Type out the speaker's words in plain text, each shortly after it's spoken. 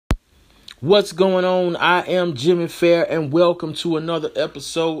What's going on? I am Jimmy Fair, and welcome to another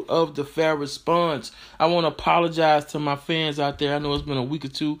episode of The Fair Response. I want to apologize to my fans out there. I know it's been a week or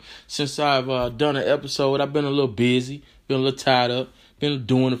two since I've done an episode. I've been a little busy, been a little tied up, been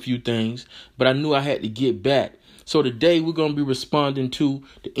doing a few things, but I knew I had to get back. So today we're going to be responding to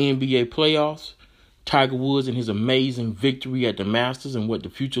the NBA playoffs, Tiger Woods and his amazing victory at the Masters and what the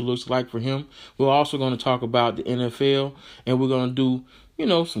future looks like for him. We're also going to talk about the NFL, and we're going to do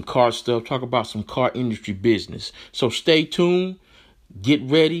some car stuff, talk about some car industry business. So stay tuned, get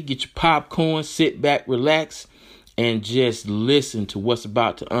ready, get your popcorn, sit back, relax, and just listen to what's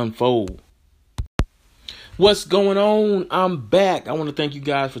about to unfold. What's going on? I'm back. I want to thank you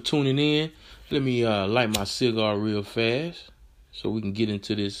guys for tuning in. Let me light my cigar real fast so we can get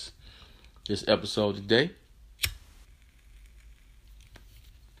into this episode today.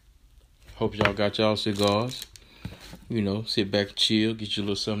 Hope y'all got y'all cigars. Sit back and chill, get you a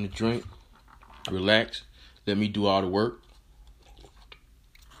little something to drink, relax, let me do all the work.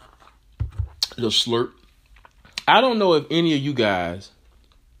 A little slurp. I don't know if any of you guys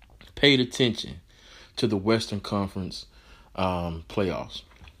paid attention to the Western Conference playoffs,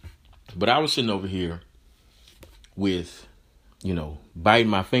 but I was sitting over here with, biting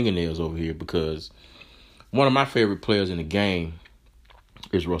my fingernails over here because one of my favorite players in the game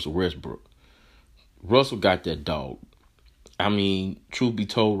is Russell Westbrook. Russell got that dog. I mean, truth be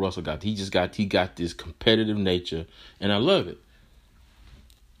told, Russell got this competitive nature, and I love it.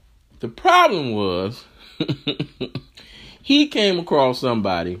 The problem was he came across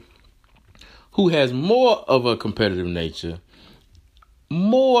somebody who has more of a competitive nature,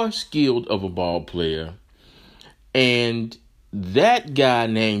 more skilled of a ball player, and that guy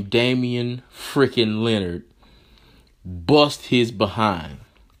named Damian freaking Lillard bust his behind.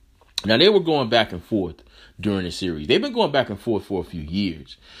 Now, they were going back and forth during the series. They've been going back and forth for a few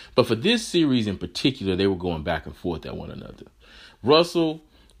years. But for this series in particular, they were going back and forth at one another. Russell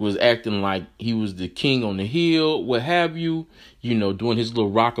was acting like he was the king on the hill, what have you, doing his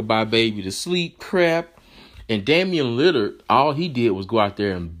little rockabye baby to sleep crap. And Damian Lillard, all he did was go out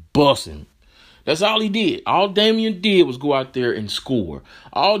there and bust him. That's all he did. All Damian did was go out there and score.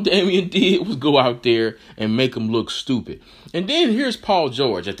 All Damian did was go out there and make him look stupid. And then here's Paul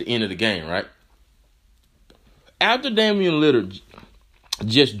George at the end of the game, right? After Damian Lillard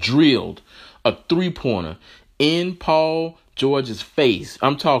just drilled a three-pointer in Paul George's face,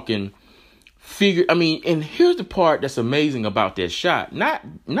 I'm talking and here's the part that's amazing about that shot. Not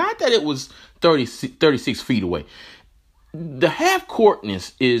that it was 36 feet away. The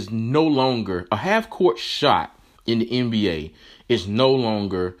half-courtness is no longer, a half-court shot in the NBA is no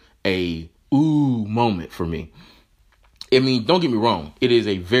longer a ooh moment for me. I mean, don't get me wrong. It is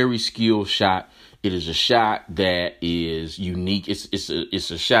a very skilled shot. It is a shot that is unique. It's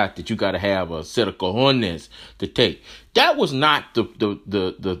a shot that you got to have a set of cojones to take. That was not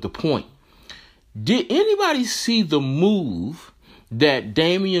the point. Did anybody see the move that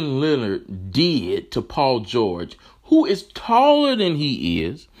Damian Lillard did to Paul George, who is taller than he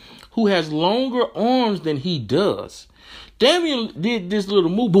is, who has longer arms than he does? Damian did this little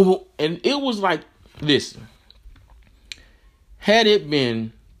move, boom, boom, and it was like, listen, had it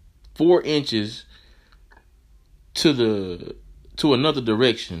been 4 inches to another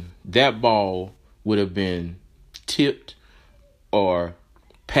direction, that ball would have been tipped or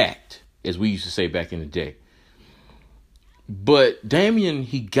packed, as we used to say back in the day. But Damian,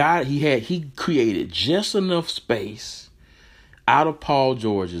 he created just enough space out of Paul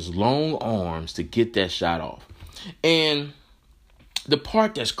George's long arms to get that shot off. And the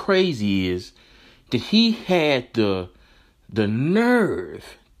part that's crazy is that he had the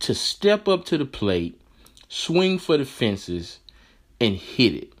nerve to step up to the plate, swing for the fences, and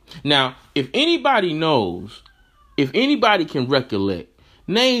hit it. Now, if anybody can recollect,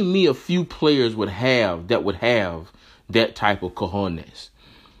 name me a few players would have that type of cojones.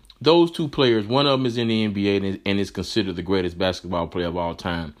 Those two players, one of them is in the NBA and is considered the greatest basketball player of all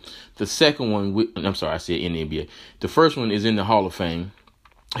time. The second one, I said in the NBA. The first one is in the Hall of Fame,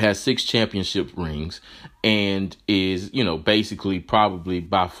 has 6 championship rings, and is, basically probably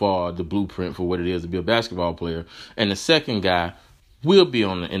by far the blueprint for what it is to be a basketball player. And the second guy will be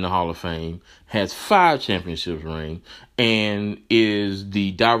in the Hall of Fame, has 5 championship rings, and is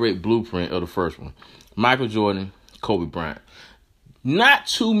the direct blueprint of the first one. Michael Jordan, Kobe Bryant. Not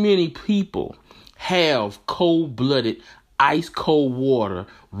too many people have cold-blooded, ice-cold water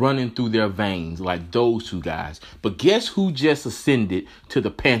running through their veins like those two guys. But guess who just ascended to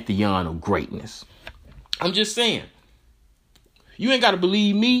the pantheon of greatness? I'm just saying. You ain't got to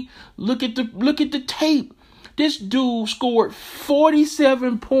believe me. Look at the tape. This dude scored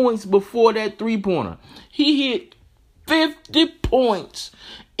 47 points before that three-pointer. He hit 50 points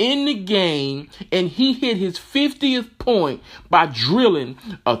in the game, and he hit his 50th point by drilling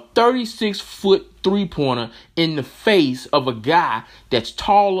a 36-foot three-pointer in the face of a guy that's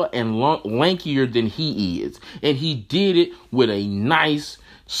taller and lankier than he is. And he did it with a nice,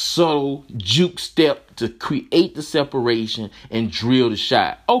 subtle juke step to create the separation and drill the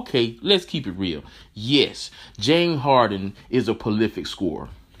shot. Okay, let's keep it real. Yes, James Harden is a prolific scorer.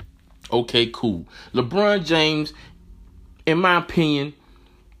 Okay, cool. LeBron James, in my opinion,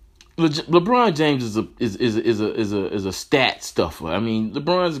 LeBron James is a stat stuffer. I mean,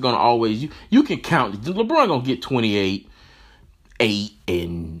 LeBron's gonna always you can count. LeBron gonna get 28, 8,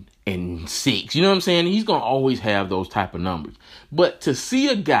 and 6. You know what I'm saying? He's gonna always have those type of numbers. But to see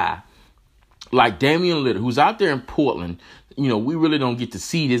a guy like Damian Lillard, who's out there in Portland, you know, we really don't get to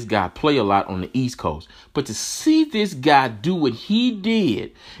see this guy play a lot on the East Coast. But to see this guy do what he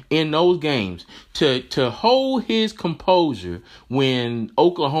did in those games, to hold his composure when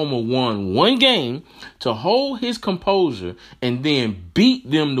Oklahoma won one game, to hold his composure and then beat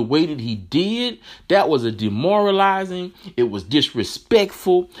them the way that he did, that was a demoralizing, it was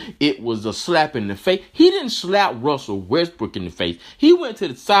disrespectful, it was a slap in the face. He didn't slap Russell Westbrook in the face. He went to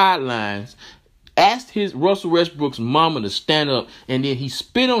the sidelines, asked his Russell Westbrook's mama to stand up, and then he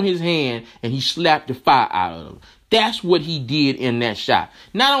spit on his hand and he slapped the fire out of him. That's what he did in that shot.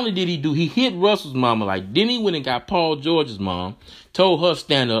 Not only did he hit Russell's mama, like then he went and got Paul George's mom, told her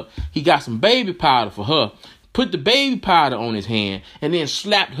stand up. He got some baby powder for her, put the baby powder on his hand, and then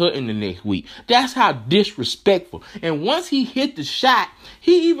slapped her in the next week. That's how disrespectful. And once he hit the shot,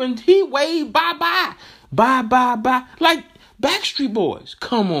 he waved bye, like Backstreet Boys.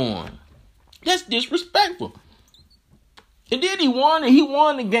 Come on. That's disrespectful. And then he won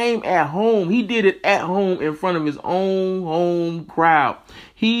the game at home. He did it at home in front of his own home crowd.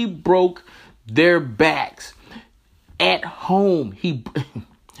 He broke their backs at home.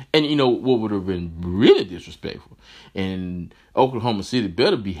 And you know what would have been really disrespectful? And Oklahoma City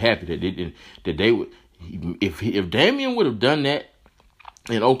better be happy that they would. If Damian would have done that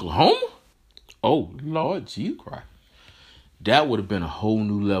in Oklahoma, oh Lord Jesus Christ, that would have been a whole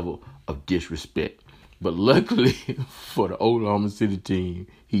new level of disrespect. But luckily for the Oklahoma City team,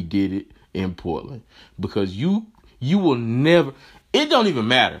 he did it in Portland. Because you will never, it don't even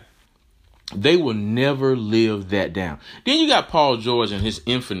matter. They will never live that down. Then you got Paul George and his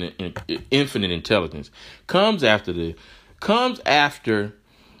infinite intelligence. Comes after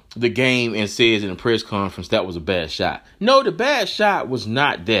the game and says in a press conference that was a bad shot. No, the bad shot was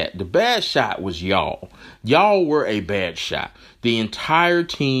not that. The bad shot was y'all. Y'all were a bad shot. The entire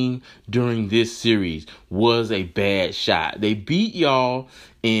team during this series was a bad shot. They beat y'all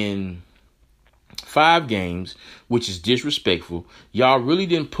in 5 games, which is disrespectful. Y'all really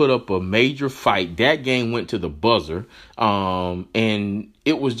didn't put up a major fight. That game went to the buzzer, and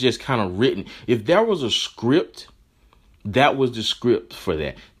it was just kind of written. If there was a script, that was the script for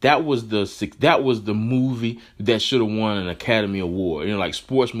that. That was the movie that should have won an Academy Award. You know, like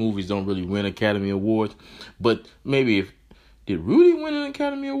sports movies don't really win Academy Awards, but maybe did Rudy win an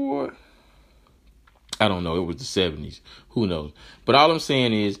Academy Award? I don't know. It was the 70s. Who knows? But all I'm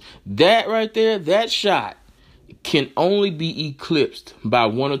saying is that right there, that shot can only be eclipsed by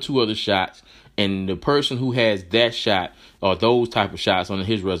 1 or 2 other shots. And the person who has that shot or those type of shots on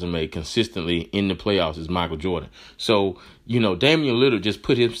his resume consistently in the playoffs is Michael Jordan. So, you know, Damian Lillard just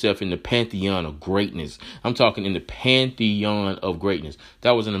put himself in the pantheon of greatness. I'm talking in the pantheon of greatness.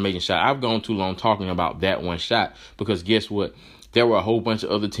 That was an amazing shot. I've gone too long talking about that one shot because guess what? There were a whole bunch of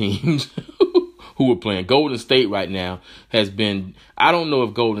other teams who were playing. Golden State right now has been, I don't know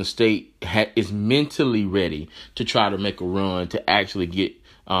if Golden State is mentally ready to try to make a run to actually get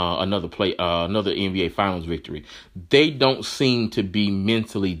another NBA Finals victory. They don't seem to be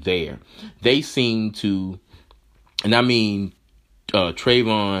mentally there. They seem to, and I mean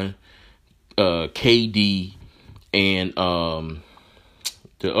Trayvon, KD, and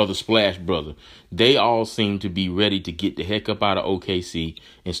the other Splash brother. They all seem to be ready to get the heck up out of OKC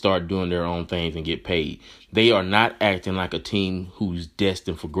and start doing their own things and get paid. They are not acting like a team who's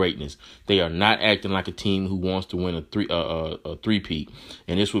destined for greatness. They are not acting like a team who wants to win a three-peat.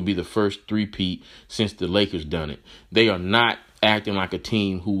 And this would be the first three-peat since the Lakers done it. They are not acting like a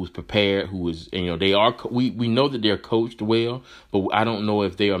team who is prepared, who is, you know, they are, we know that they're coached well, but I don't know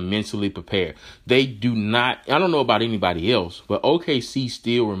if they are mentally prepared. They do not, I don't know about anybody else, but OKC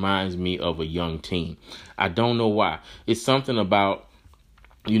still reminds me of a young team. I don't know why. It's something about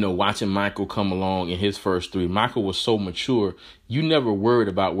watching Michael come along in his first three. Michael was so mature, you never worried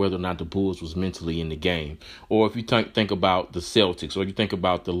about whether or not the Bulls was mentally in the game. Or if you think about the Celtics, or you think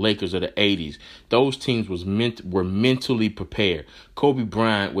about the Lakers of the 80s, those teams were mentally prepared. Kobe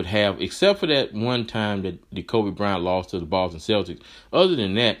Bryant would have, except for that one time that Kobe Bryant lost to the Boston Celtics, other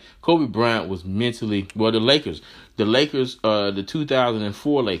than that, Kobe Bryant was mentally, the Lakers, the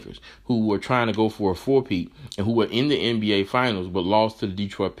 2004 Lakers, who were trying to go for a four-peat and who were in the NBA Finals but lost to the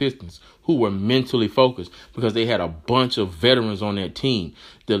Detroit Pistons, who were mentally focused because they had a bunch of veterans on that team.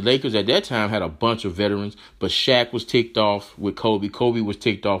 The Lakers at that time had a bunch of veterans, but Shaq was ticked off with Kobe. Kobe was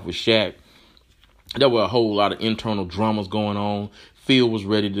ticked off with Shaq. There were a whole lot of internal dramas going on. Phil was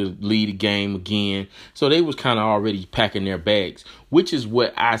ready to lead the game again. So they was kind of already packing their bags, which is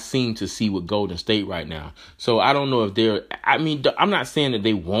what I seem to see with Golden State right now. So I don't know if I'm not saying that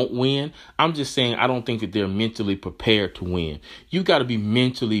they won't win. I'm just saying I don't think that they're mentally prepared to win. You got to be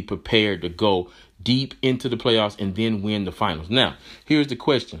mentally prepared to go deep into the playoffs and then win the finals. Now, here's the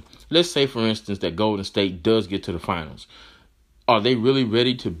question. Let's say, for instance, that Golden State does get to the finals. Are they really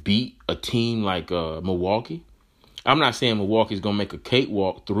ready to beat a team like Milwaukee? I'm not saying Milwaukee's going to make a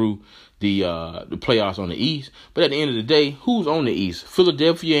cakewalk through the playoffs on the East, but at the end of the day, who's on the East?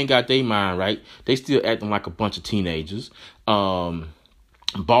 Philadelphia ain't got their mind right. They still acting like a bunch of teenagers. Boston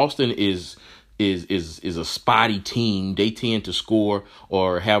is a spotty team. They tend to score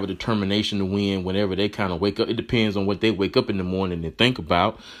or have a determination to win whenever they kind of wake up. It depends on what they wake up in the morning and think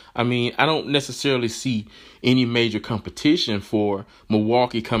about. I mean, I don't necessarily see any major competition for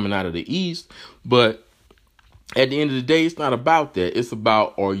Milwaukee coming out of the East, but at the end of the day, it's not about that. It's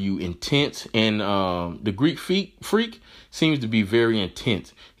about, are you intense? And the Greek freak seems to be very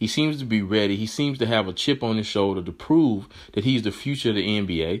intense. He seems to be ready. He seems to have a chip on his shoulder to prove that he's the future of the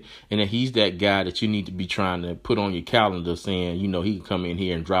NBA and that he's that guy that you need to be trying to put on your calendar saying, he can come in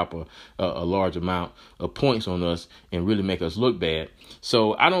here and drop a large amount of points on us and really make us look bad.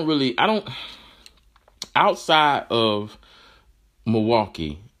 So outside of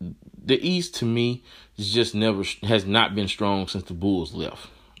Milwaukee, the East to me has not been strong since the Bulls left.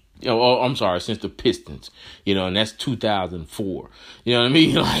 Since the Pistons, and that's 2004. You know what I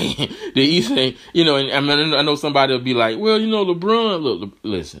mean? Like, the East ain't, and I know somebody will be like, well, LeBron, look,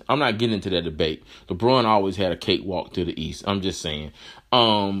 listen, I'm not getting into that debate. LeBron always had a cakewalk to the East. I'm just saying.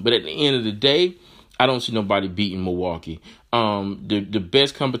 But at the end of the day, I don't see nobody beating Milwaukee. The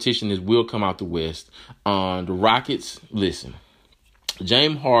best competition will come out the West. The Rockets, listen,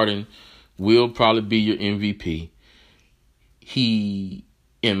 James Harden will probably be your MVP. He,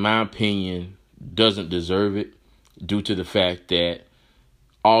 in my opinion, doesn't deserve it due to the fact that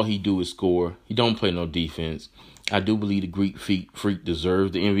all he do is score. He don't play no defense. I do believe the Greek freak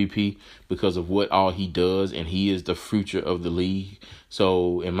deserves the MVP because of what all he does, and he is the future of the league.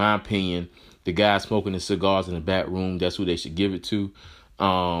 So, in my opinion, the guy smoking his cigars in the back room, that's who they should give it to.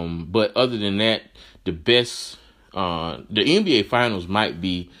 But other than that, the best, the NBA Finals might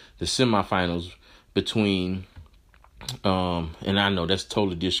be the semifinals between, and I know that's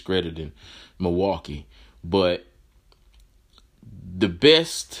totally discrediting Milwaukee, but the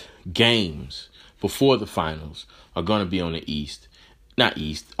best games before the finals are going to be on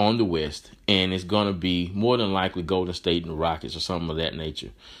on the West, and it's going to be more than likely Golden State and the Rockets or something of that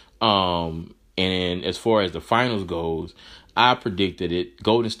nature. And as far as the finals goes, I predicted it.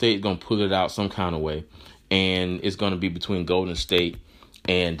 Golden State is going to pull it out some kind of way, and it's going to be between Golden State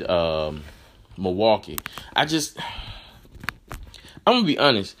and Milwaukee. I'm going to be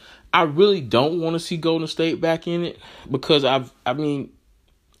honest. I really don't want to see Golden State back in it because and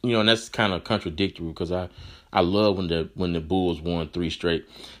that's kind of contradictory because I love when the Bulls won 3 straight.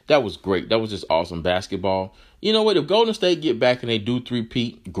 That was great. That was just awesome basketball. You know what? If Golden State get back and they do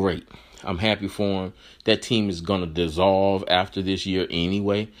 3-peat, great. I'm happy for them. That team is going to dissolve after this year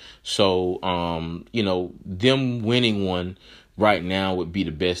anyway. So, them winning one right now would be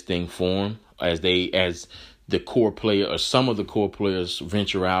the best thing for them as the core player or some of the core players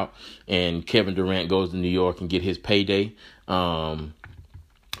venture out and Kevin Durant goes to New York and get his payday. I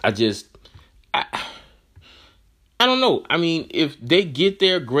don't know. I mean, if they get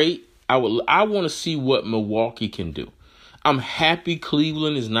there, great. I want to see what Milwaukee can do. I'm happy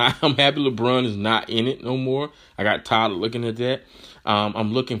I'm happy LeBron is not in it no more. I got tired of looking at that.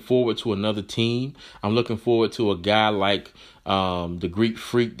 I'm looking forward to another team. I'm looking forward to a guy like the Greek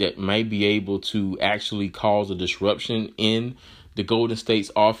freak that may be able to actually cause a disruption in the Golden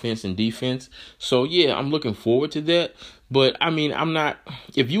State's offense and defense. So, yeah, I'm looking forward to that. But, I mean,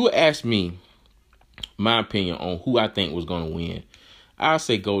 if you would ask me my opinion on who I think was going to win, I'll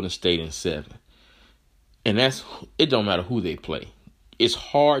say Golden State in 7. And it don't matter who they play. it's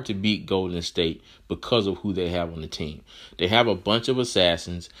hard to beat Golden State because of who they have on the team. They have a bunch of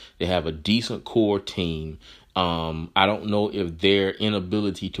assassins. They have a decent core team. I don't know if their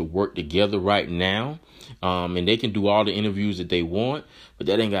inability to work together right now, and they can do all the interviews that they want, but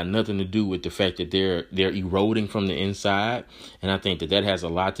that ain't got nothing to do with the fact that they're eroding from the inside. And I think that has a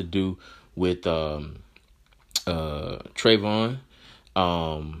lot to do with Trayvon.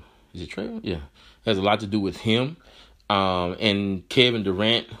 Is it Trayvon? Yeah, it has a lot to do with him. And Kevin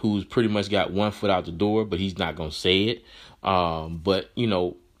Durant, who's pretty much got one foot out the door, but he's not gonna say it. But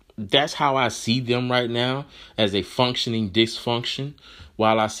that's how I see them right now, as a functioning dysfunction.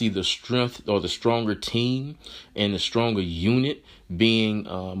 While I see the strength or the stronger team and the stronger unit being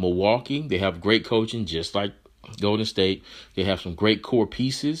Milwaukee. They have great coaching, just like Golden State. They have some great core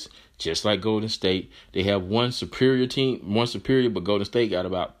pieces, just like Golden State. They have one superior, but Golden State got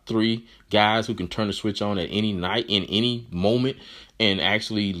about 3 guys who can turn the switch on at any night, in any moment, and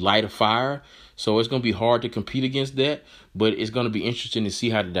actually light a fire. So it's going to be hard to compete against that, but it's going to be interesting to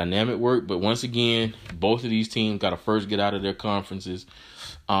see how the dynamic work. But once again, both of these teams got to first get out of their conferences.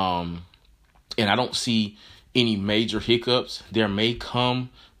 And I don't see any major hiccups. There may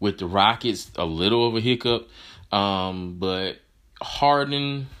come with the Rockets a little of a hiccup, but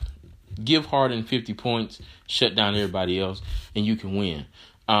give Harden 50 points, shut down everybody else, and you can win.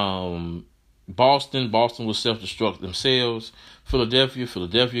 Boston will self-destruct themselves. Philadelphia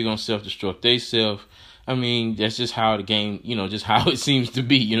going to self-destruct themselves. I mean, that's just how the game, just how it seems to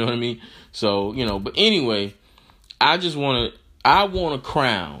be, you know what I mean? So, but anyway, I want to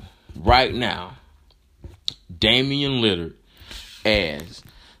crown right now Damian Lillard as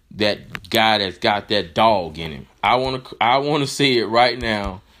that guy that's got that dog in him. I want to say it right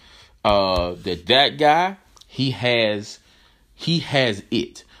now, that guy, he has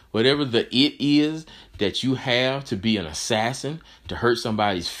it. Whatever the it is that you have to be an assassin, to hurt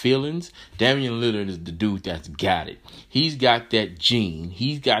somebody's feelings, Damian Lillard is the dude that's got it. He's got that gene.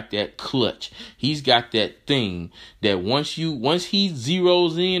 He's got that clutch. He's got that thing that once he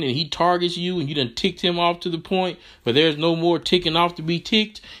zeroes in and he targets you and you done ticked him off to the point where there's no more ticking off to be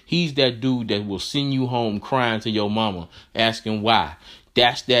ticked, he's that dude that will send you home crying to your mama, asking why.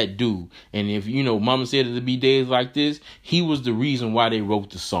 That's that dude. And if, mama said it'd be days like this, he was the reason why they wrote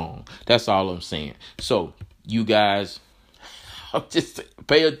the song. That's all I'm saying. So, you guys, just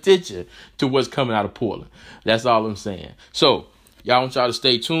pay attention to what's coming out of Portland. That's all I'm saying. So, y'all want y'all to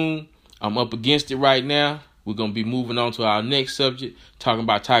stay tuned. I'm up against it right now. We're going to be moving on to our next subject, talking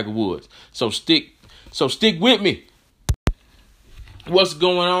about Tiger Woods. So stick with me. What's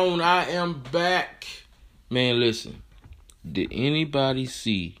going on? I am back. Man, listen. Did anybody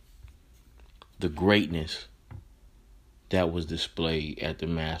see the greatness that was displayed at the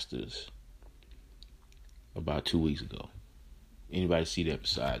Masters about 2 weeks ago? Anybody see that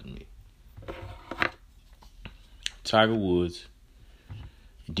besides me? Tiger Woods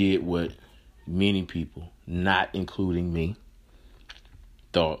did what many people, not including me,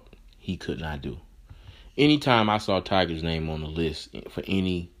 thought he could not do. Anytime I saw Tiger's name on the list for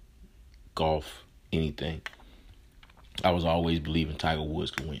any golf, anything, I was always believing Tiger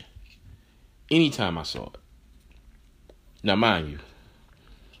Woods could win. Anytime I saw it. Now, mind you,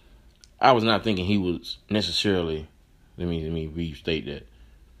 I was not thinking he was necessarily, let me restate that.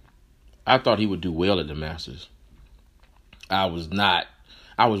 I thought he would do well at the Masters. I was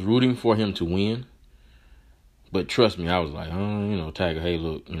rooting for him to win. But trust me, I was like, Tiger, hey,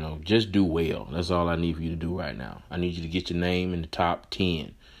 look, just do well. That's all I need for you to do right now. I need you to get your name in the top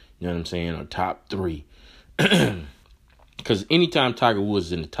 10. You know what I'm saying? Or top 3. Because anytime Tiger Woods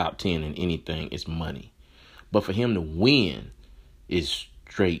is in the top 10 in anything, it's money. But for him to win is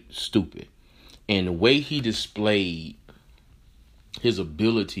straight stupid. And the way he displayed his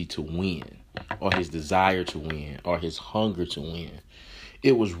ability to win, or his desire to win, or his hunger to win,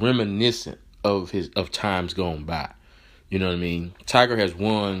 it was reminiscent of times gone by. You know what I mean? Tiger has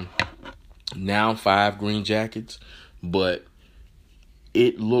won now 5 green jackets, but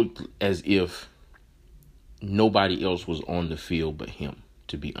it looked as if nobody else was on the field but him,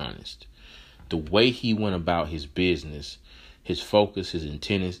 to be honest. The way he went about his business, his focus, his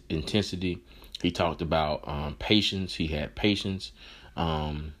intensity, he talked about patience. He had patience.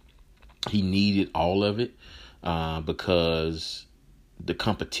 He needed all of it because the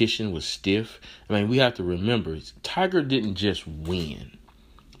competition was stiff. I mean, we have to remember, Tiger didn't just win.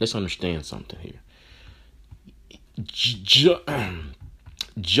 Let's understand something here.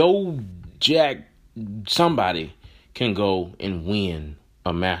 Joe Jack, somebody can go and win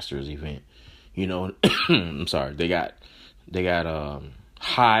a Masters event. I'm sorry. They got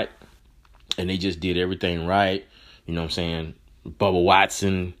hot and they just did everything right. You know what I'm saying? Bubba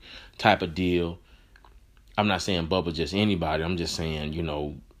Watson type of deal. I'm not saying Bubba just anybody. I'm just saying,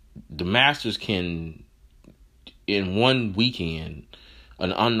 the Masters can, in one weekend,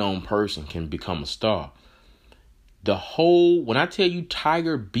 an unknown person can become a star. When I tell you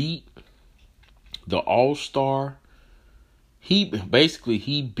Tiger beat the All-Star, he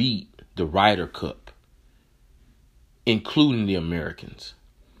beat the Ryder Cup, including the Americans.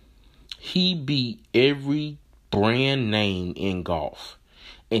 He beat every brand name in golf,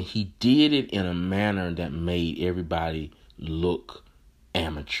 and he did it in a manner that made everybody look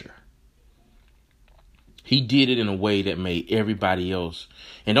amateur. He did it in a way that made everybody else,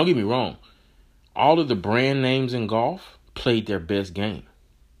 and don't get me wrong, all of the brand names in golf played their best game.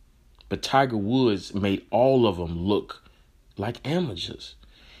 But Tiger Woods made all of them look like amateurs.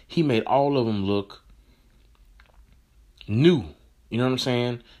 He made all of them look new. You know what I'm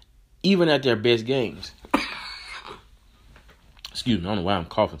saying? Even at their best games. Excuse me, I don't know why I'm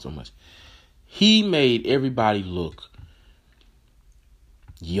coughing so much. He made everybody look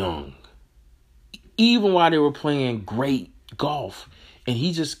young. Even while they were playing great golf. And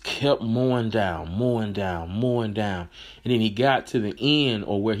he just kept mowing down. And then he got to the end,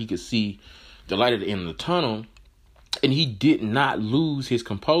 or where he could see the light at the end of the tunnel, and he did not lose his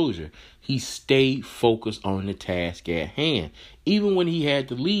composure. He stayed focused on the task at hand, even when he had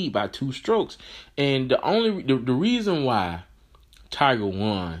to lead by 2 strokes. And the reason why Tiger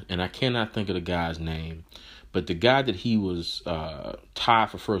won, and I cannot think of the guy's name, but the guy that he was tied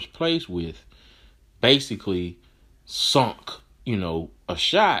for first place with basically sunk a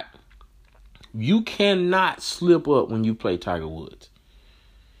shot. You cannot slip up when you play Tiger Woods.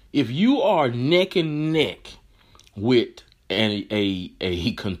 If you are neck and neck with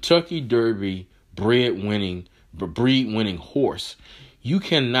a Kentucky Derby breed winning horse, you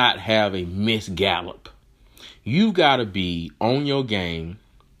cannot have a missed gallop. You've got to be on your game.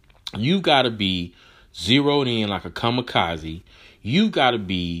 You've got to be zeroed in like a kamikaze. You've got to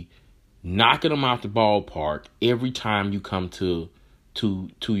be knocking them out the ballpark every time you come to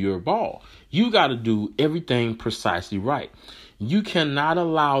your ball. You got to do everything precisely right. You cannot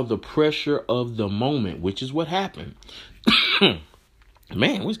allow the pressure of the moment, which is what happened.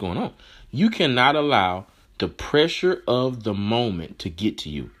 Man, what's going on? You cannot allow the pressure of the moment to get to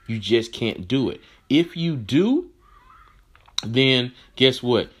you. You just can't do it. If you do, then guess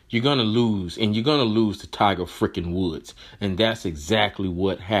what? You're going to lose, and you're going to lose to Tiger freaking Woods. And that's exactly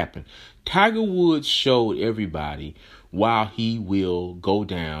what happened. Tiger Woods showed everybody why he will go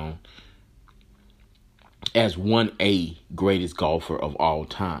down as 1A greatest golfer of all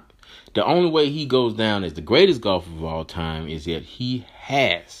time. The only way he goes down as the greatest golfer of all time is that he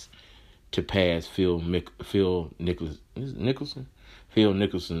has to pass Phil Mickelson's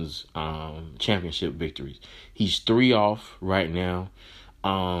championship victories. He's 3 off right now.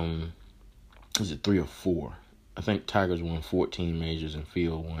 Is it 3 or 4? I think Tiger's won 14 majors and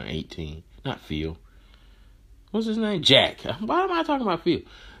Phil won 18. Not Phil. What's his name? Jack. Why am I talking about Phil?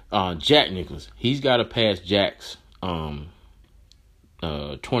 Jack Nicklaus. He's got to pass Jack's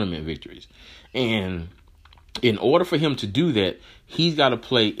tournament victories. And in order for him to do that, he's got to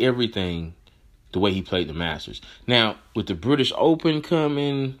play everything the way he played the Masters. Now, with the British Open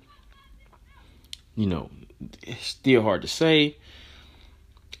coming, it's still hard to say.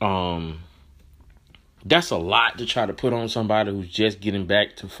 That's a lot to try to put on somebody who's just getting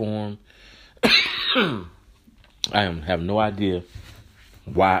back to form. I have no idea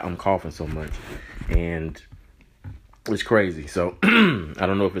why I'm coughing so much. And it's crazy. So I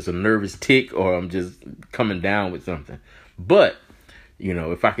don't know if it's a nervous tick or I'm just coming down with something. But,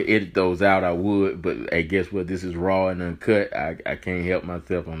 if I could edit those out, I would. But hey, guess what? This is raw and uncut. I can't help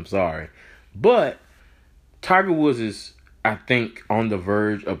myself. I'm sorry. But Tiger Woods is, I think, on the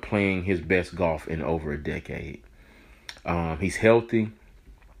verge of playing his best golf in over a decade. He's healthy.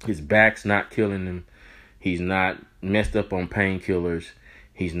 His back's not killing him. He's not messed up on painkillers.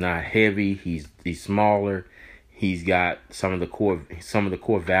 He's not heavy. He's smaller. He's got some of the core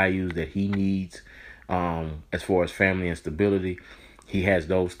values that he needs as far as family and stability. He has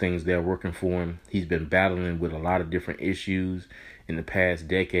those things there working for him. He's been battling with a lot of different issues in the past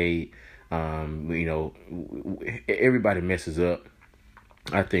decade. Everybody messes up.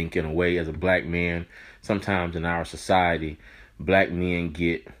 I think in a way, as a black man, sometimes in our society, black men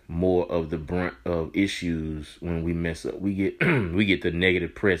get more of the brunt of issues when we mess up. We get the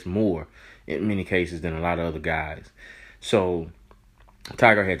negative press more in many cases than a lot of other guys. So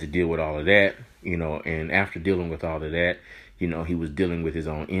Tiger had to deal with all of that, and after dealing with all of that, he was dealing with his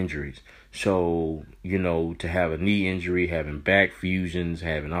own injuries. So, to have a knee injury, having back fusions,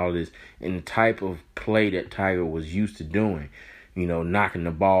 having all this, and the type of play that Tiger was used to doing, knocking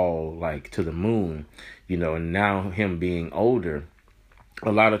the ball like to the moon, and now him being older,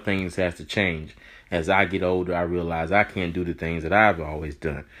 a lot of things has to change. As I get older, I realize I can't do the things that I've always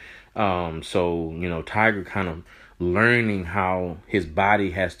done. So, Tiger kind of learning how his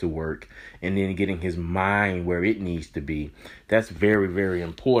body has to work and then getting his mind where it needs to be. That's very, very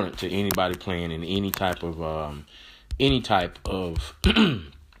important to anybody playing in any type of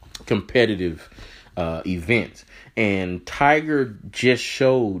competitive event. And Tiger just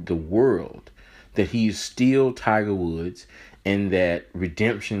showed the world that he's still Tiger Woods and that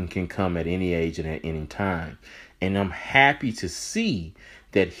redemption can come at any age and at any time. And I'm happy to see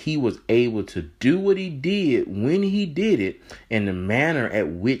that he was able to do what he did when he did it in the manner at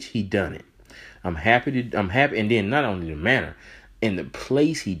which he done it. I'm happy. And then not only the manner, in the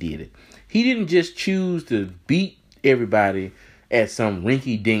place he did it. He didn't just choose to beat everybody at some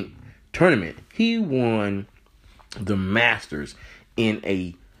rinky-dink tournament. He won the Masters in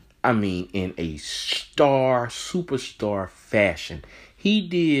a superstar fashion. He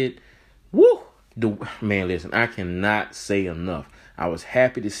did, man, listen, I cannot say enough. I was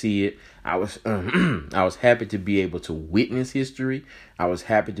happy to see it. I was happy to be able to witness history. I was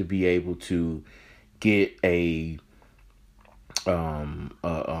happy to be able to get a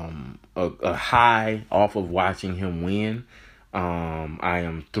high off of watching him win. I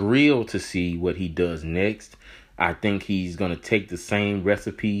am thrilled to see what he does next. I think he's going to take the same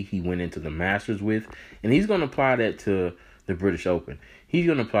recipe he went into the Masters with, and he's going to apply that to the British Open. He's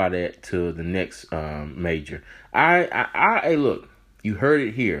going to apply that to the next major. Hey, look, you heard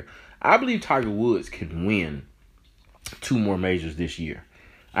it here. I believe Tiger Woods can win 2 more majors this year.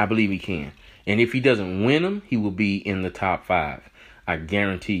 I believe he can. And if he doesn't win them, he will be in the top 5. I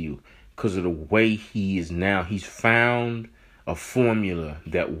guarantee you. Because of the way he is now. He's found a formula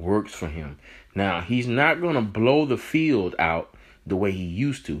that works for him. Now, he's not going to blow the field out the way he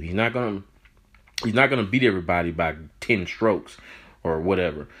used to. He's not going to beat everybody by 10 strokes or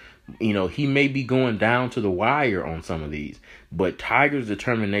whatever. He may be going down to the wire on some of these, but Tiger's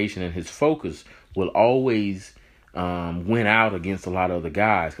determination and his focus will always win out against a lot of other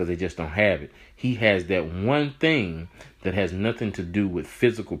guys because they just don't have it. He has that one thing that has nothing to do with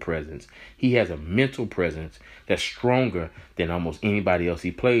physical presence. He has a mental presence that's stronger than almost anybody else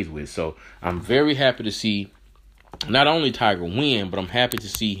he plays with. So I'm very happy to see not only Tiger win, but I'm happy to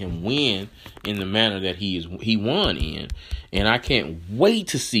see him win in the manner that he won in. And I can't wait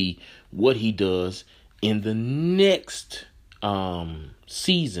to see what he does in the next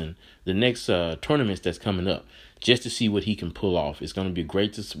season, the next tournaments that's coming up, just to see what he can pull off. It's going to be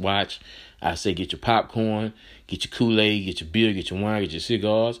great to watch. I say get your popcorn, get your Kool-Aid, get your beer, get your wine, get your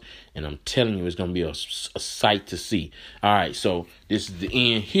cigars, and I'm telling you, it's going to be a sight to see. All right, so this is the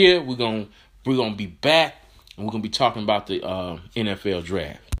end here. We're gonna be back, and we're going to be talking about the NFL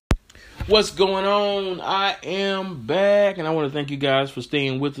draft. What's going on? I am back, and I want to thank you guys for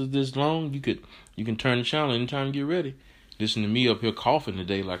staying with us this long. You can turn the channel anytime you get ready. Listen to me up here coughing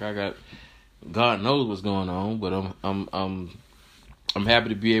today like I got God knows what's going on, but I'm happy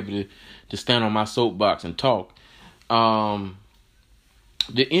to be able to stand on my soapbox and talk. The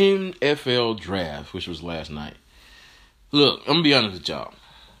NFL draft, which was last night. Look, I'm gonna be honest with y'all.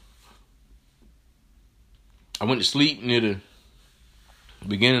 I went to sleep near the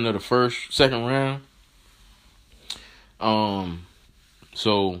beginning of the second round.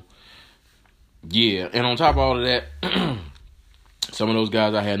 So yeah, and on top of all of that, some of those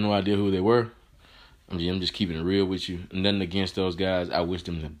guys I had no idea who they were. I'm just keeping it real with you. Nothing against those guys. I wish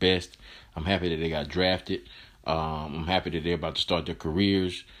them the best. I'm happy that they got drafted. I'm happy that they're about to start their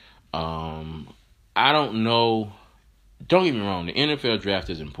careers. I don't know. Don't get me wrong. The NFL draft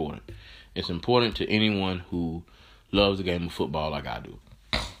is important. It's important to anyone who loves the game of football like I do.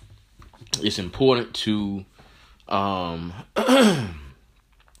 It's important to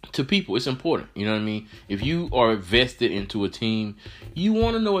people. It's important. You know what I mean? If you are vested into a team, you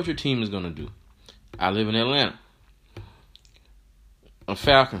want to know what your team is going to do. I live in Atlanta. I'm a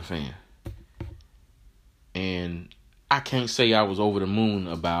Falcon fan. And I can't say I was over the moon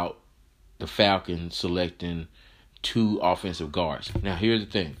about the Falcons selecting 2 offensive guards. Now, here's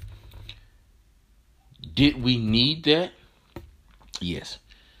the thing. Did we need that? Yes.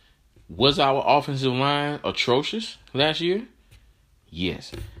 Was our offensive line atrocious last year?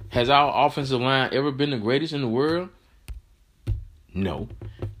 Yes. Has our offensive line ever been the greatest in the world? No.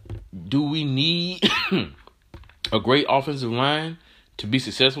 Do we need a great offensive line to be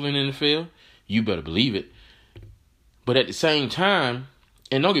successful in the NFL? You better believe it. But at the same time,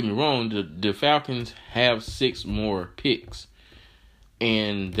 and don't get me wrong, the Falcons have 6 more picks,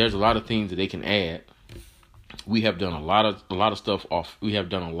 and there's a lot of things that they can add. We have done a lot of stuff off. We have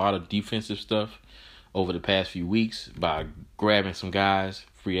done a lot of defensive stuff over the past few weeks by grabbing some guys,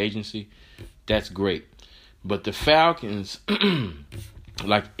 free agency. That's great. But the Falcons,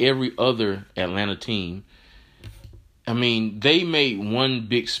 like every other Atlanta team, I mean, they made one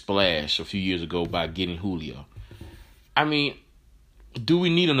big splash a few years ago by getting Julio. I mean, do we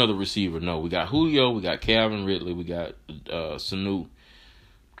need another receiver? No. We got Julio, we got Calvin Ridley, we got Sanu,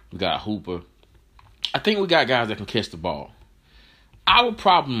 we got Hooper. I think we got guys that can catch the ball. Our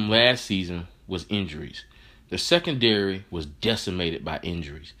problem last season was injuries. The secondary was decimated by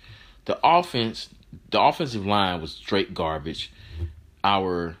injuries. The offensive line was straight garbage.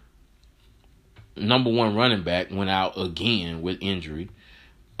 Our number 1 running back went out again with injury.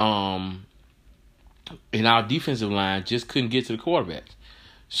 And our defensive line just couldn't get to the quarterbacks.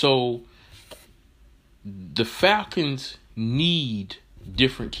 So the Falcons need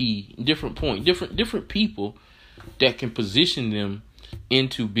different people that can position them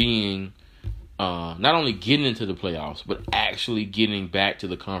into being not only getting into the playoffs, but actually getting back to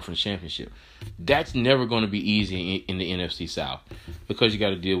the conference championship. That's never going to be easy in the NFC South because you got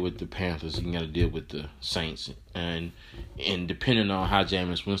to deal with the Panthers, you got to deal with the Saints, and depending on how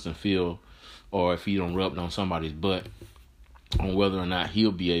Jameis Winston feel, or if he don't rub it on somebody's butt, on whether or not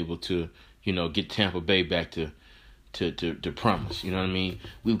he'll be able to, get Tampa Bay back to promise. You know what I mean?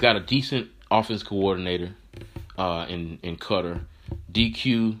 We've got a decent offense coordinator in Cutter.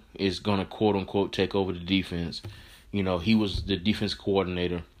 DQ is going to, quote-unquote, take over the defense. He was the defense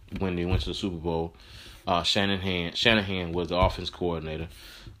coordinator when they went to the Super Bowl. Shanahan was the offense coordinator.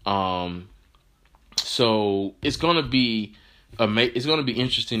 So it's going to be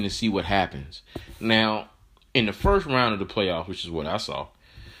interesting to see what happens. Now, in the first round of the playoffs, which is what I saw,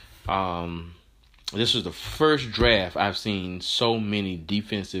 this was the first draft I've seen so many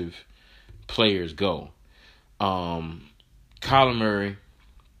defensive players go. Kyler Murray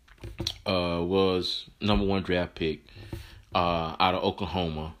was number 1 draft pick out of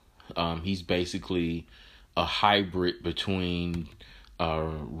Oklahoma. He's basically a hybrid between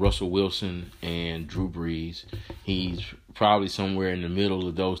Russell Wilson and Drew Brees. He's probably somewhere in the middle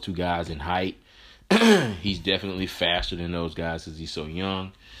of those two guys in height. He's definitely faster than those guys because he's so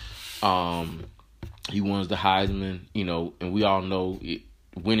young. He wins the Heisman, and we all know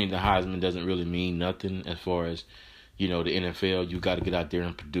winning the Heisman doesn't really mean nothing as far as, the NFL. You got to get out there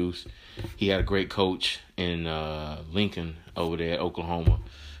and produce. He had a great coach in Lincoln over there at Oklahoma.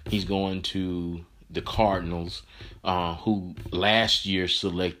 He's going to the Cardinals, who last year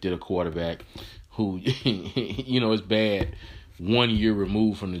selected a quarterback who, it's bad 1 year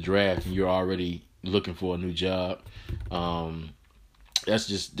removed from the draft and you're already looking for a new job. That's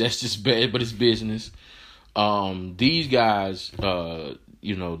just bad, but it's business. These guys, the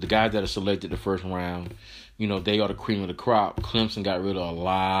guys that are selected the first round, they are the cream of the crop. Clemson got rid of a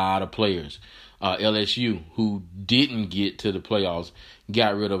lot of players. LSU, who didn't get to the playoffs,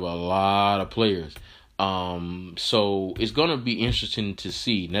 got rid of a lot of players. So it's going to be interesting to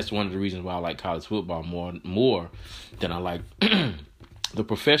see. And that's one of the reasons why I like college football more than I like the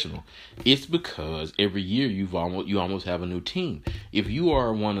professional. It's because every year you almost have a new team. If you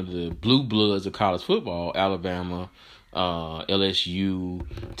are one of the blue bloods of college football, Alabama, LSU,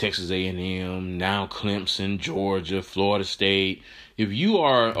 Texas A&M, now Clemson, Georgia, Florida State. If you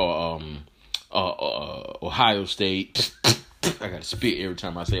are Ohio State, I got to spit every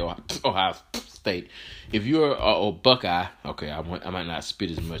time I say Ohio State. If you're a Buckeye, okay, I might not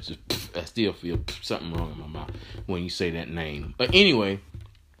spit as much. I still feel something wrong in my mouth when you say that name. But anyway,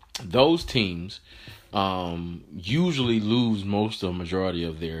 those teams usually lose most of the majority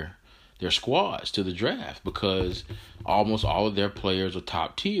of their squads to the draft because almost all of their players are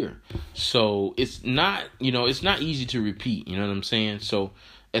top tier. So it's not easy to repeat. You know what I'm saying? So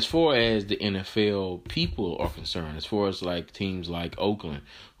as far as the NFL people are concerned, as far as like teams like Oakland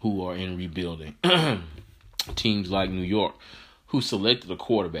who are in rebuilding, teams like New York who selected a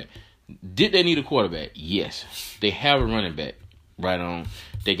quarterback. Did they need a quarterback? Yes. They have a running back. Right on.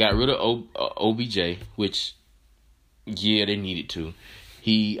 They got rid of OBJ, which, yeah, they needed to.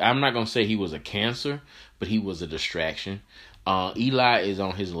 I'm not going to say he was a cancer, but he was a distraction. Eli is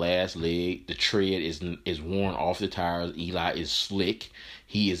on his last leg. The tread is worn off the tires. Eli is slick.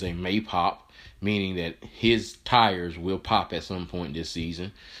 He is a may pop, meaning that his tires will pop at some point this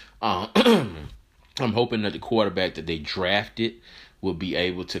season. I'm hoping that the quarterback that they drafted will be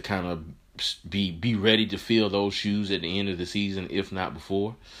able to kind of be ready to fill those shoes at the end of the season, if not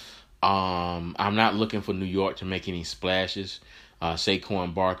before. I'm not looking for New York to make any splashes.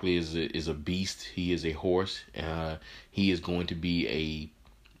 Saquon Barkley is a beast. He is a horse. He is going to be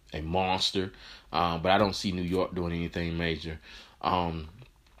a monster. But I don't see New York doing anything major.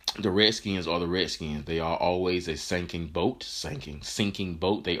 The Redskins are the Redskins. They are always a sinking boat.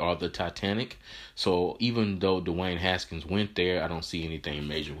 They are the Titanic. So even though Dwayne Haskins went there, I don't see anything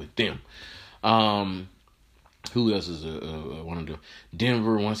major with them. Who else is one of the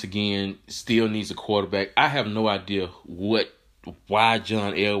Denver? Once again, still needs a quarterback. I have no idea why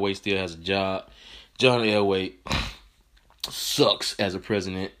John Elway still has a job. John Elway sucks as a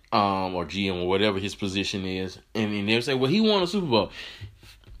president, or GM, or whatever his position is. And they'll say, well, he won a Super Bowl.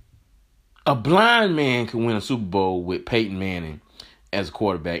 A blind man could win a Super Bowl with Peyton Manning as a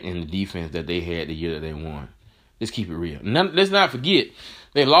quarterback in the defense that they had the year that they won. Let's keep it real. Let's not forget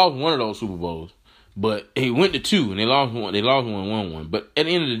they lost one of those Super Bowls. But he went to 2 and they lost one. They lost one, won one. But at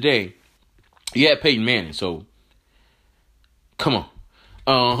the end of the day, you had Peyton Manning. So come on,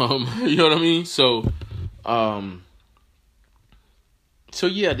 you know what I mean. So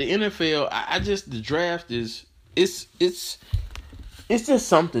yeah, the NFL. I just the draft is it's just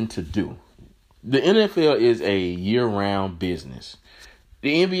something to do. The NFL is a year-round business.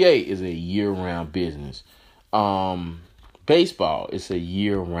 The NBA is a year-round business. Baseball is a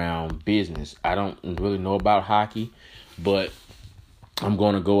year-round business. I don't really know about hockey, but I'm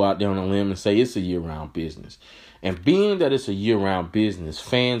going to go out there on a limb and say it's a year-round business. And being that it's a year-round business,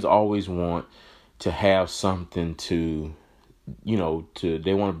 fans always want to have something to, they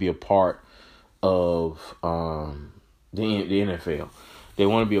want to be a part of the NFL. They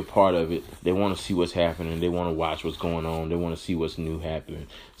want to be a part of it. They want to see what's happening. They want to watch what's going on. They want to see what's new happening.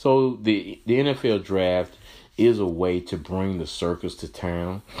 So the NFL draft is a way to bring the circus to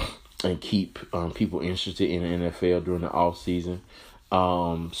town and keep people interested in the NFL during the off season.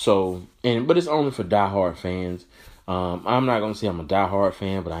 But it's only for diehard fans. I'm not going to say I'm a diehard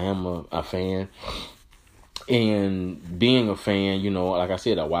fan, but I am a fan. And being a fan, like I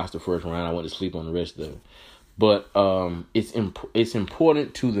said, I watched the first round. I went to sleep on the rest of it. But it's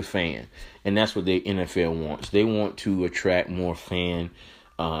important to the fan, and that's what the NFL wants. They want to attract more fan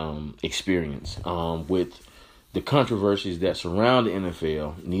experience with the controversies that surround the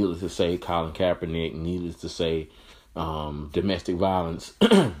NFL. Needless to say, Colin Kaepernick. Needless to say, domestic violence.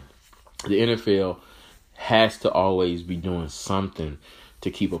 The NFL has to always be doing something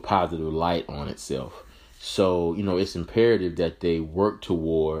to keep a positive light on itself. So, it's imperative that they work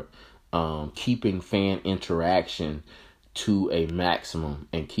toward keeping fan interaction to a maximum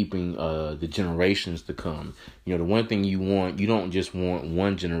and keeping the generations to come. The one thing you don't just want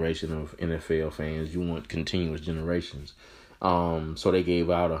one generation of NFL fans, you want continuous generations. So they gave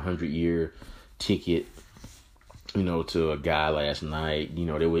out 100-year ticket, to a guy last night.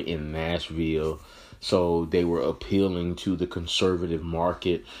 They were in Nashville. So they were appealing to the conservative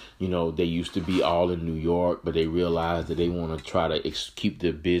market. They used to be all in New York, but they realized that they want to try to keep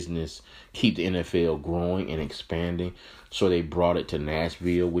the NFL growing and expanding. So they brought it to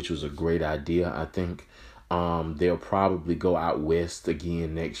Nashville, which was a great idea, I think. They'll probably go out west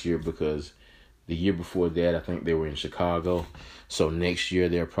again next year because the year before that, I think they were in Chicago. So next year,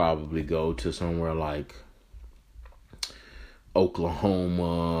 they'll probably go to somewhere like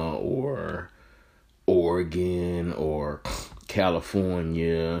Oklahoma or Oregon or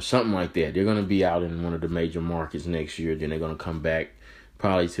California, something like that. They're going to be out in one of the major markets next year. Then they're going to come back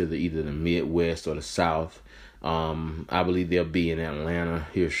probably to either the Midwest or the South. I believe they'll be in Atlanta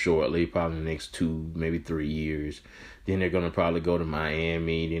here shortly, probably the next 2, maybe 3 years. Then they're going to probably go to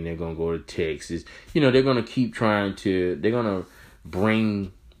Miami. Then they're going to go to Texas. They're going to keep they're going to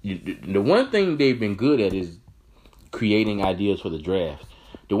bring, the one thing they've been good at is creating ideas for the draft.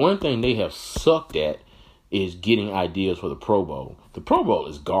 The one thing they have sucked at is getting ideas for the Pro Bowl. The Pro Bowl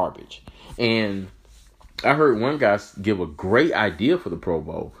is garbage. And I heard one guy give a great idea for the Pro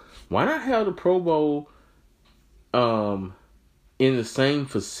Bowl. Why not have the Pro Bowl in the same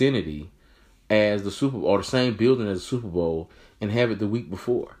vicinity as the Super Bowl, or the same building as the Super Bowl, and have it the week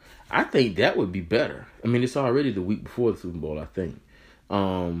before? I think that would be better. I mean, it's already the week before the Super Bowl, I think.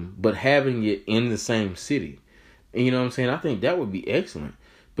 But having it in the same city, you know what I'm saying? I think that would be excellent.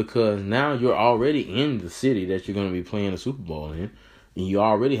 Because now you're already in the city that you're going to be playing the Super Bowl in. And you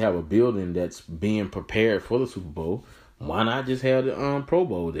already have a building that's being prepared for the Super Bowl. Why not just have the Pro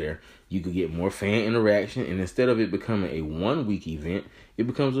Bowl there? You could get more fan interaction. And instead of it becoming a 1-week event, it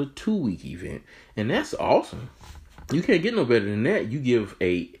becomes a 2-week event. And that's awesome. You can't get no better than that. You give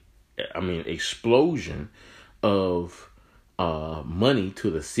explosion of money to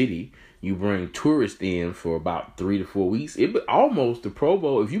the city. You bring tourists in for about 3 to 4 weeks. It almost the Pro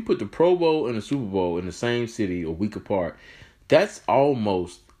Bowl. If you put the Pro Bowl and the Super Bowl in the same city a week apart, that's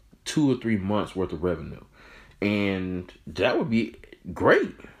almost 2 or 3 months worth of revenue, and that would be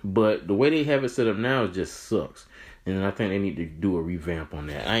great. But the way they have it set up now, it just sucks. And I think they need to do a revamp on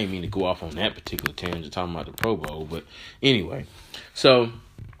that. I ain't mean to go off on that particular tangent talking about the Pro Bowl, but anyway. So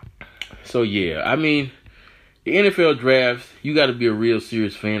yeah, I mean, the NFL draft, you got to be a real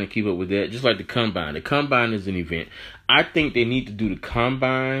serious fan and keep up with that. Just like the Combine. The Combine is an event. I think they need to do the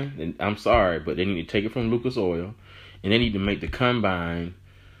Combine, and I'm sorry, but they need to take it from Lucas Oil, and they need to make the Combine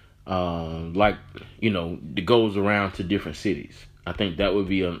that goes around to different cities. I think that would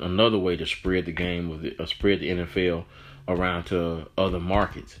be another way to spread the game spread the NFL around to other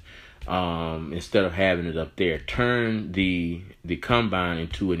markets. Instead of having it up there, turn the Combine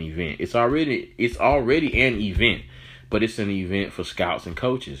into an event. It's already an event, but it's an event for scouts and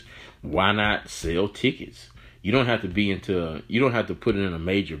coaches. Why not sell tickets? You don't have to put it in a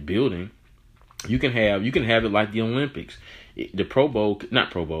major building. You can have it like the Olympics.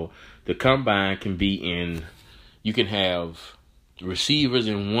 The the Combine can be in. You can have receivers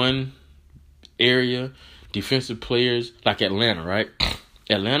in one area, defensive players like Atlanta, right?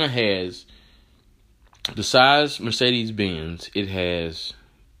 Atlanta has the size Mercedes-Benz. It has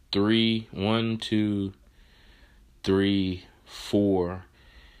 4.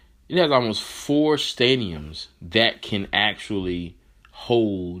 It has almost 4 stadiums that can actually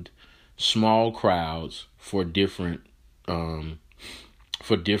hold small crowds for different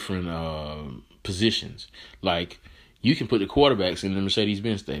positions. Like, you can put the quarterbacks in the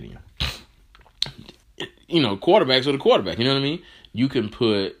Mercedes-Benz Stadium. Quarterbacks are the quarterback. You know what I mean? You can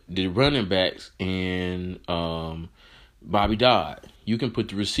put the running backs in Bobby Dodd. You can put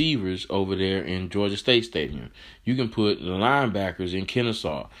the receivers over there in Georgia State Stadium. You can put the linebackers in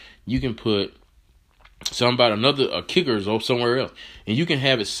Kennesaw. You can put kickers or somewhere else. And you can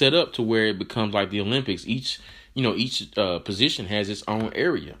have it set up to where it becomes like the Olympics. Each position has its own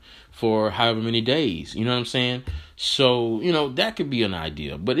area for however many days. You know what I'm saying? So, that could be an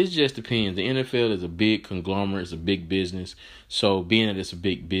idea. But it just depends. The NFL is a big conglomerate. It's a big business. So, being that it's a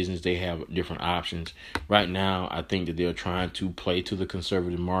big business, they have different options. Right now, I think that they're trying to play to the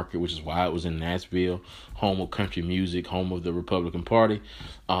conservative market, which is why it was in Nashville, home of country music, home of the Republican Party.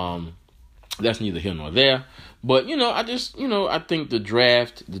 That's neither here nor there. But, I think the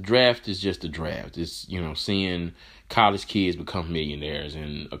draft is just a draft. It's, seeing college kids become millionaires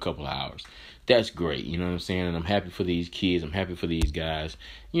in a couple of hours. That's great. You know what I'm saying? And I'm happy for these kids. I'm happy for these guys.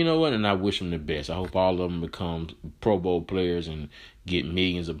 You know what? And I wish them the best. I hope all of them become Pro Bowl players and get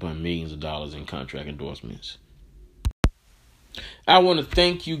millions upon millions of dollars in contract endorsements. I want to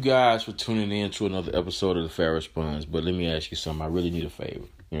thank you guys for tuning in to another episode of the Fair Response. But let me ask you something. I really need a favor.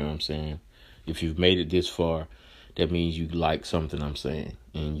 You know what I'm saying? If you've made it this far, that means you like something I'm saying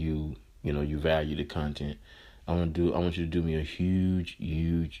and you value the content. I want you to do me a huge,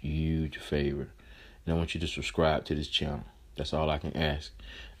 huge, huge favor. And I want you to subscribe to this channel. That's all I can ask.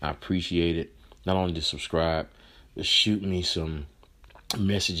 I appreciate it. Not only to subscribe, but shoot me some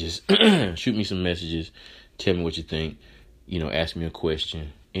messages. Shoot me some messages. Tell me what you think. Ask me a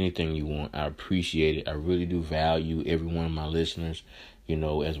question. Anything you want. I appreciate it. I really do value every one of my listeners.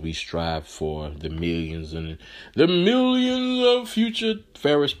 As we strive for the millions and the millions of future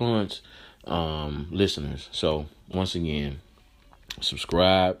Fair Response listeners. So once again,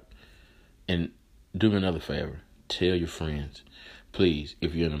 subscribe and do me another favor. Tell your friends, please.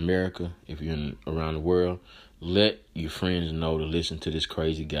 If you're in America, if you're around the world, let your friends know to listen to this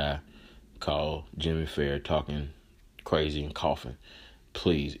crazy guy called Jimmy Fair talking crazy and coughing.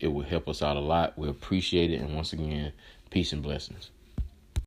 Please, it will help us out a lot. We appreciate it. And once again, peace and blessings.